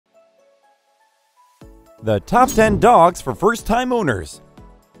The top 10 dogs for first-time owners.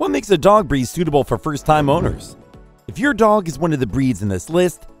 What makes a dog breed suitable for first-time owners? If your dog is one of the breeds in this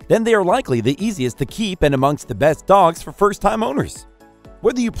list, then they are likely the easiest to keep and amongst the best dogs for first-time owners.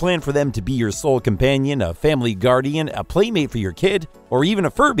 Whether you plan for them to be your sole companion, a family guardian, a playmate for your kid, or even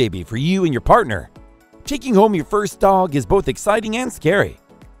a fur baby for you and your partner, taking home your first dog is both exciting and scary.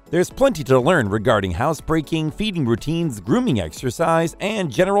 There's plenty to learn regarding housebreaking, feeding routines, grooming exercise,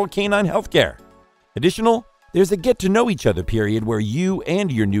 and general canine healthcare. There's a get-to-know-each-other period where you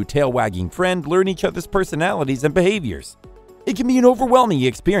and your new tail-wagging friend learn each other's personalities and behaviors. It can be an overwhelming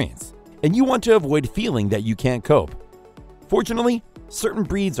experience, and you want to avoid feeling that you can't cope. Fortunately, certain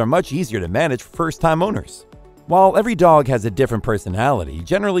breeds are much easier to manage for first-time owners. While every dog has a different personality,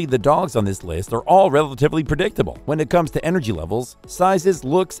 generally the dogs on this list are all relatively predictable when it comes to energy levels, sizes,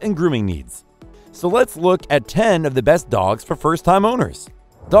 looks, and grooming needs. So let's look at 10 of the best dogs for first-time owners.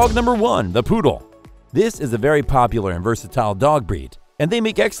 Dog number 1, the Poodle. This is a very popular and versatile dog breed, and they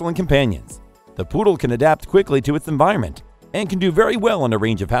make excellent companions. The Poodle can adapt quickly to its environment and can do very well in a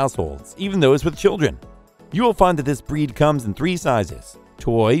range of households, even those with children. You will find that this breed comes in 3 sizes: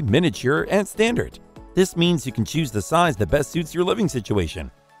 toy, miniature, and standard. This means you can choose the size that best suits your living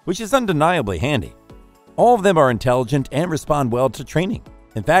situation, which is undeniably handy. All of them are intelligent and respond well to training.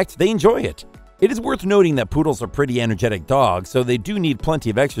 In fact, they enjoy it. It is worth noting that Poodles are pretty energetic dogs, so they do need plenty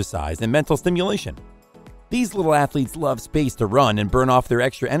of exercise and mental stimulation. These little athletes love space to run and burn off their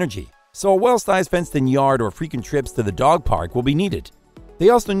extra energy, so a well-sized fenced-in yard or frequent trips to the dog park will be needed. They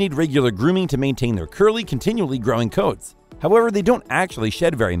also need regular grooming to maintain their curly, continually growing coats. However, they don't actually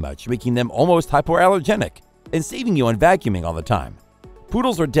shed very much, making them almost hypoallergenic and saving you on vacuuming all the time.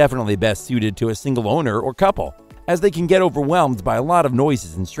 Poodles are definitely best suited to a single owner or couple, as they can get overwhelmed by a lot of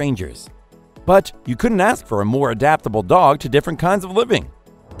noises and strangers. But you couldn't ask for a more adaptable dog to different kinds of living.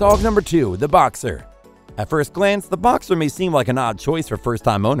 Dog number 2, the Boxer. At first glance, the Boxer may seem like an odd choice for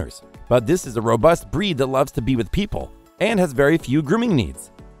first-time owners, but this is a robust breed that loves to be with people and has very few grooming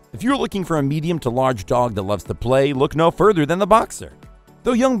needs. If you're looking for a medium to large dog that loves to play, look no further than the Boxer.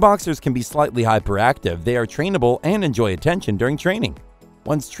 Though young Boxers can be slightly hyperactive, they are trainable and enjoy attention during training.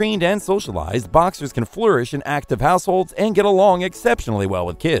 Once trained and socialized, Boxers can flourish in active households and get along exceptionally well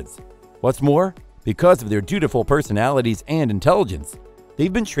with kids. What's more, because of their dutiful personalities and intelligence,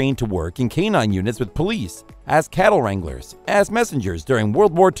 they've been trained to work in canine units with police, as cattle wranglers, as messengers during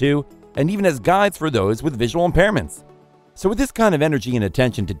World War II, and even as guides for those with visual impairments. So with this kind of energy and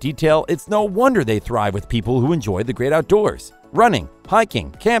attention to detail, it's no wonder they thrive with people who enjoy the great outdoors, running,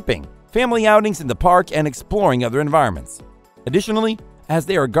 hiking, camping, family outings in the park, and exploring other environments. Additionally, as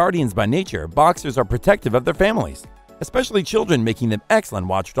they are guardians by nature, Boxers are protective of their families, especially children, making them excellent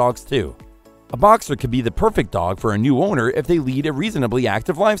watchdogs too. A Boxer could be the perfect dog for a new owner if they lead a reasonably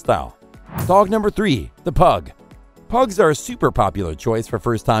active lifestyle. Dog number 3, the Pug. Pugs are a super popular choice for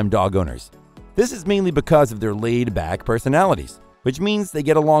first-time dog owners. This is mainly because of their laid-back personalities, which means they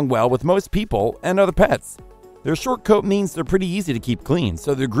get along well with most people and other pets. Their short coat means they're pretty easy to keep clean,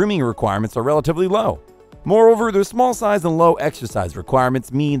 so their grooming requirements are relatively low. Moreover, their small size and low exercise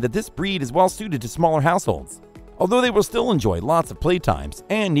requirements mean that this breed is well suited to smaller households, although they will still enjoy lots of playtimes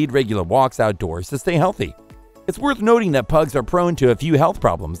and need regular walks outdoors to stay healthy. It's worth noting that pugs are prone to a few health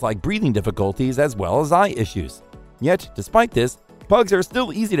problems like breathing difficulties as well as eye issues. Yet, despite this, pugs are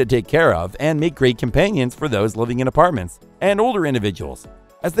still easy to take care of and make great companions for those living in apartments and older individuals,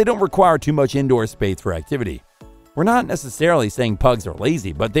 as they don't require too much indoor space for activity. We're not necessarily saying pugs are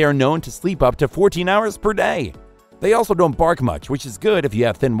lazy, but they are known to sleep up to 14 hours per day. They also don't bark much, which is good if you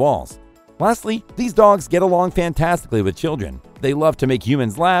have thin walls. Lastly, these dogs get along fantastically with children. They love to make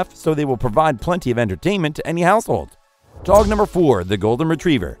humans laugh, so they will provide plenty of entertainment to any household. Dog number 4, the Golden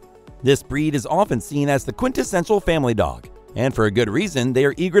Retriever. This breed is often seen as the quintessential family dog, and for a good reason, they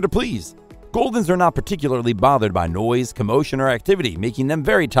are eager to please. Goldens are not particularly bothered by noise, commotion, or activity, making them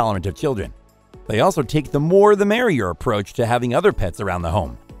very tolerant of children. They also take the more the merrier approach to having other pets around the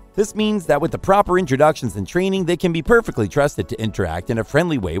home. This means that with the proper introductions and training, they can be perfectly trusted to interact in a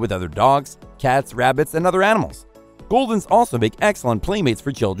friendly way with other dogs, cats, rabbits, and other animals. Goldens also make excellent playmates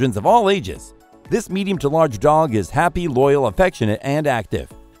for children of all ages. This medium to large dog is happy, loyal, affectionate, and active.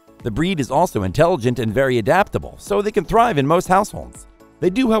 The breed is also intelligent and very adaptable, so they can thrive in most households. They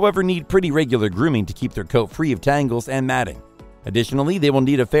do, however, need pretty regular grooming to keep their coat free of tangles and matting. Additionally, they will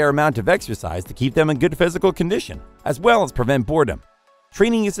need a fair amount of exercise to keep them in good physical condition, as well as prevent boredom.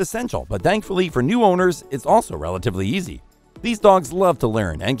 Training is essential, but thankfully for new owners, it's also relatively easy. These dogs love to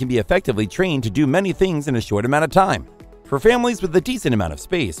learn and can be effectively trained to do many things in a short amount of time. For families with a decent amount of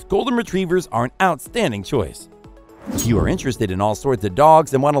space, Golden Retrievers are an outstanding choice. If you are interested in all sorts of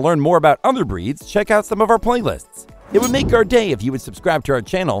dogs and want to learn more about other breeds, check out some of our playlists. It would make our day if you would subscribe to our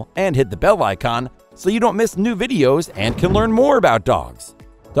channel and hit the bell icon so you don't miss new videos and can learn more about dogs.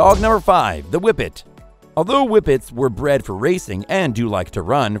 Dog number 5, the Whippet. Although Whippets were bred for racing and do like to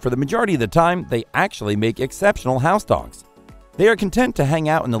run, for the majority of the time, they actually make exceptional house dogs. They are content to hang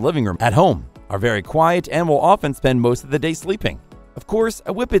out in the living room at home, are very quiet, and will often spend most of the day sleeping. Of course,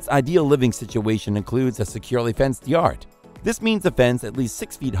 a Whippet's ideal living situation includes a securely fenced yard. This means a fence at least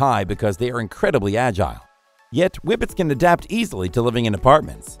 6 feet high because they are incredibly agile. Yet, Whippets can adapt easily to living in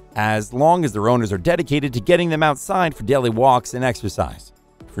apartments, as long as their owners are dedicated to getting them outside for daily walks and exercise.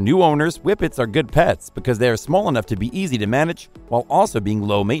 For new owners, Whippets are good pets because they are small enough to be easy to manage while also being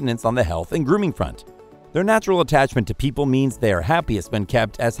low maintenance on the health and grooming front. Their natural attachment to people means they are happiest when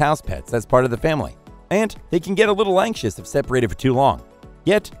kept as house pets as part of the family, and they can get a little anxious if separated for too long.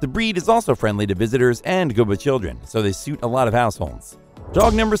 Yet, the breed is also friendly to visitors and good with children, so they suit a lot of households.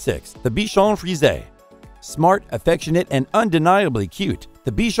 Dog number 6, the Bichon Frise. Smart, affectionate, and undeniably cute,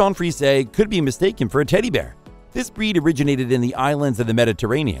 the Bichon Frise could be mistaken for a teddy bear. This breed originated in the islands of the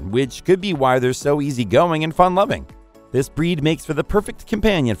Mediterranean, which could be why they're so easygoing and fun-loving. This breed makes for the perfect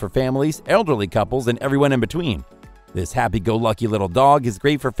companion for families, elderly couples, and everyone in between. This happy-go-lucky little dog is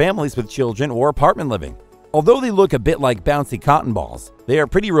great for families with children or apartment living. Although they look a bit like bouncy cotton balls, they are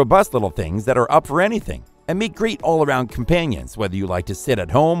pretty robust little things that are up for anything and make great all-around companions, whether you like to sit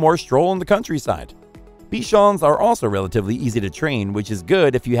at home or stroll in the countryside. Bichons are also relatively easy to train, which is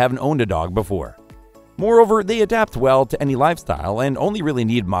good if you haven't owned a dog before. Moreover, they adapt well to any lifestyle and only really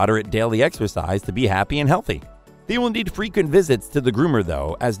need moderate daily exercise to be happy and healthy. They will need frequent visits to the groomer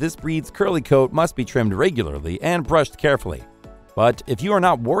though, as this breed's curly coat must be trimmed regularly and brushed carefully. But if you are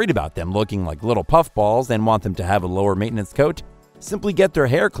not worried about them looking like little puffballs and want them to have a lower maintenance coat, simply get their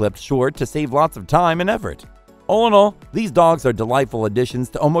hair clipped short to save lots of time and effort. All in all, these dogs are delightful additions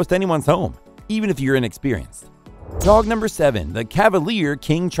to almost anyone's home, even if you're inexperienced. Dog number 7, the Cavalier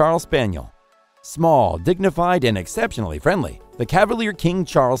King Charles Spaniel. Small, dignified, and exceptionally friendly, the Cavalier King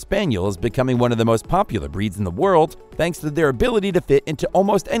Charles Spaniel is becoming one of the most popular breeds in the world thanks to their ability to fit into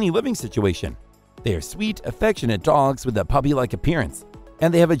almost any living situation. They are sweet, affectionate dogs with a puppy-like appearance,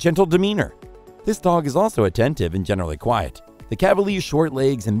 and they have a gentle demeanor. This dog is also attentive and generally quiet. The Cavalier's short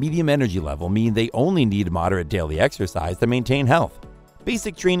legs and medium energy level mean they only need moderate daily exercise to maintain health.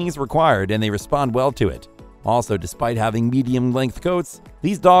 Basic training is required and they respond well to it. Also, despite having medium-length coats,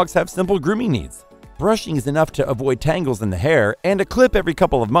 these dogs have simple grooming needs. Brushing is enough to avoid tangles in the hair, and a clip every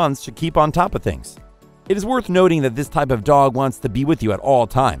couple of months should keep on top of things. It is worth noting that this type of dog wants to be with you at all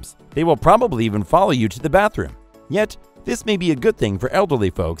times. They will probably even follow you to the bathroom. Yet, this may be a good thing for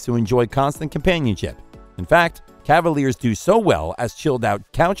elderly folks who enjoy constant companionship. In fact, Cavaliers do so well as chilled-out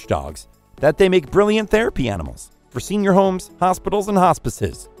couch dogs that they make brilliant therapy animals for senior homes, hospitals, and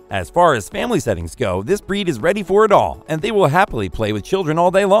hospices. As far as family settings go, this breed is ready for it all, and they will happily play with children all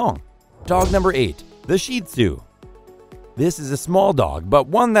day long. Dog number 8, the Shih Tzu. This is a small dog, but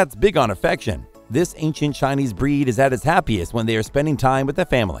one that's big on affection. This ancient Chinese breed is at its happiest when they are spending time with the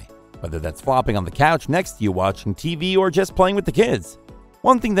family, whether that's flopping on the couch next to you watching TV or just playing with the kids.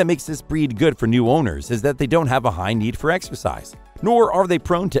 One thing that makes this breed good for new owners is that they don't have a high need for exercise, nor are they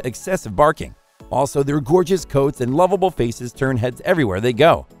prone to excessive barking. Also, their gorgeous coats and lovable faces turn heads everywhere they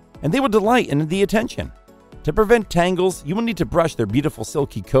go, and they will delight in the attention. To prevent tangles, you will need to brush their beautiful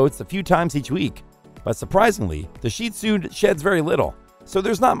silky coats a few times each week. But surprisingly, the Shih Tzu sheds very little, so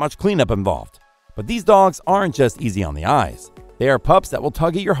there's not much cleanup involved. But these dogs aren't just easy on the eyes. They are pups that will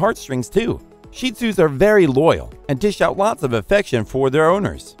tug at your heartstrings too. Shih Tzus are very loyal and dish out lots of affection for their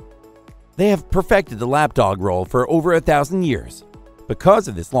owners. They have perfected the lapdog role for over 1,000 years. Because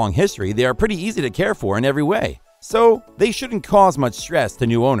of this long history, they are pretty easy to care for in every way, so they shouldn't cause much stress to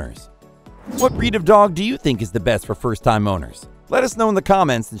new owners. What breed of dog do you think is the best for first-time owners? Let us know in the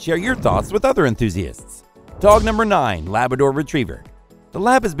comments and share your thoughts with other enthusiasts. Dog number 9, Labrador Retriever. The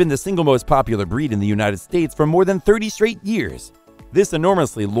Lab has been the single most popular breed in the United States for more than 30 straight years. This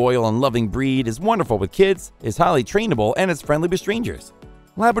enormously loyal and loving breed is wonderful with kids, is highly trainable, and is friendly with strangers.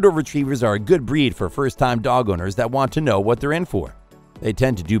 Labrador Retrievers are a good breed for first-time dog owners that want to know what they're in for. They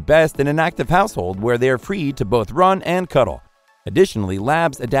tend to do best in an active household where they are free to both run and cuddle. Additionally,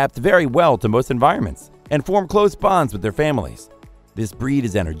 Labs adapt very well to most environments and form close bonds with their families. This breed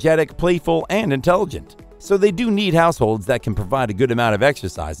is energetic, playful, and intelligent, so they do need households that can provide a good amount of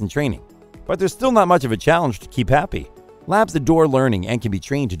exercise and training. But there's still not much of a challenge to keep happy. Labs adore learning and can be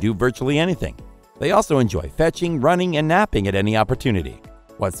trained to do virtually anything. They also enjoy fetching, running, and napping at any opportunity.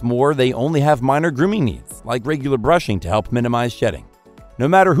 What's more, they only have minor grooming needs, like regular brushing to help minimize shedding. No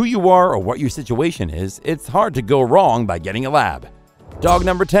matter who you are or what your situation is, it's hard to go wrong by getting a lab. Dog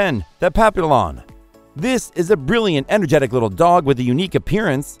number 10, the Papillon. This is a brilliant, energetic little dog with a unique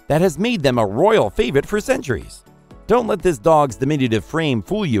appearance that has made them a royal favorite for centuries. Don't let this dog's diminutive frame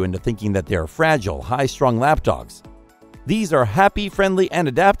fool you into thinking that they are fragile, high-strung lap dogs. These are happy, friendly, and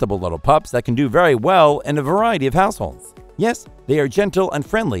adaptable little pups that can do very well in a variety of households. Yes, they are gentle and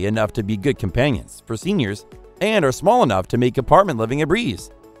friendly enough to be good companions for seniors and are small enough to make apartment living a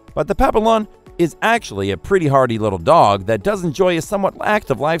breeze. But the Papillon is actually a pretty hardy little dog that does enjoy a somewhat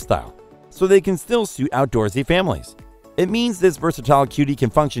active lifestyle, so they can still suit outdoorsy families. It means this versatile cutie can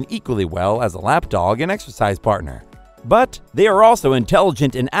function equally well as a lap dog and exercise partner. But they are also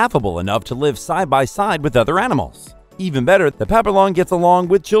intelligent and affable enough to live side by side with other animals. Even better, the Papillon gets along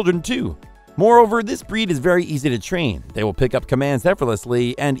with children too. Moreover, this breed is very easy to train. They will pick up commands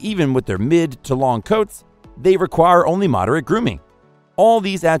effortlessly, and even with their mid to long coats, they require only moderate grooming. All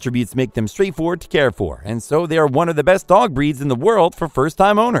these attributes make them straightforward to care for, and so they are one of the best dog breeds in the world for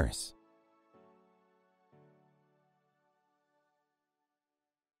first-time owners.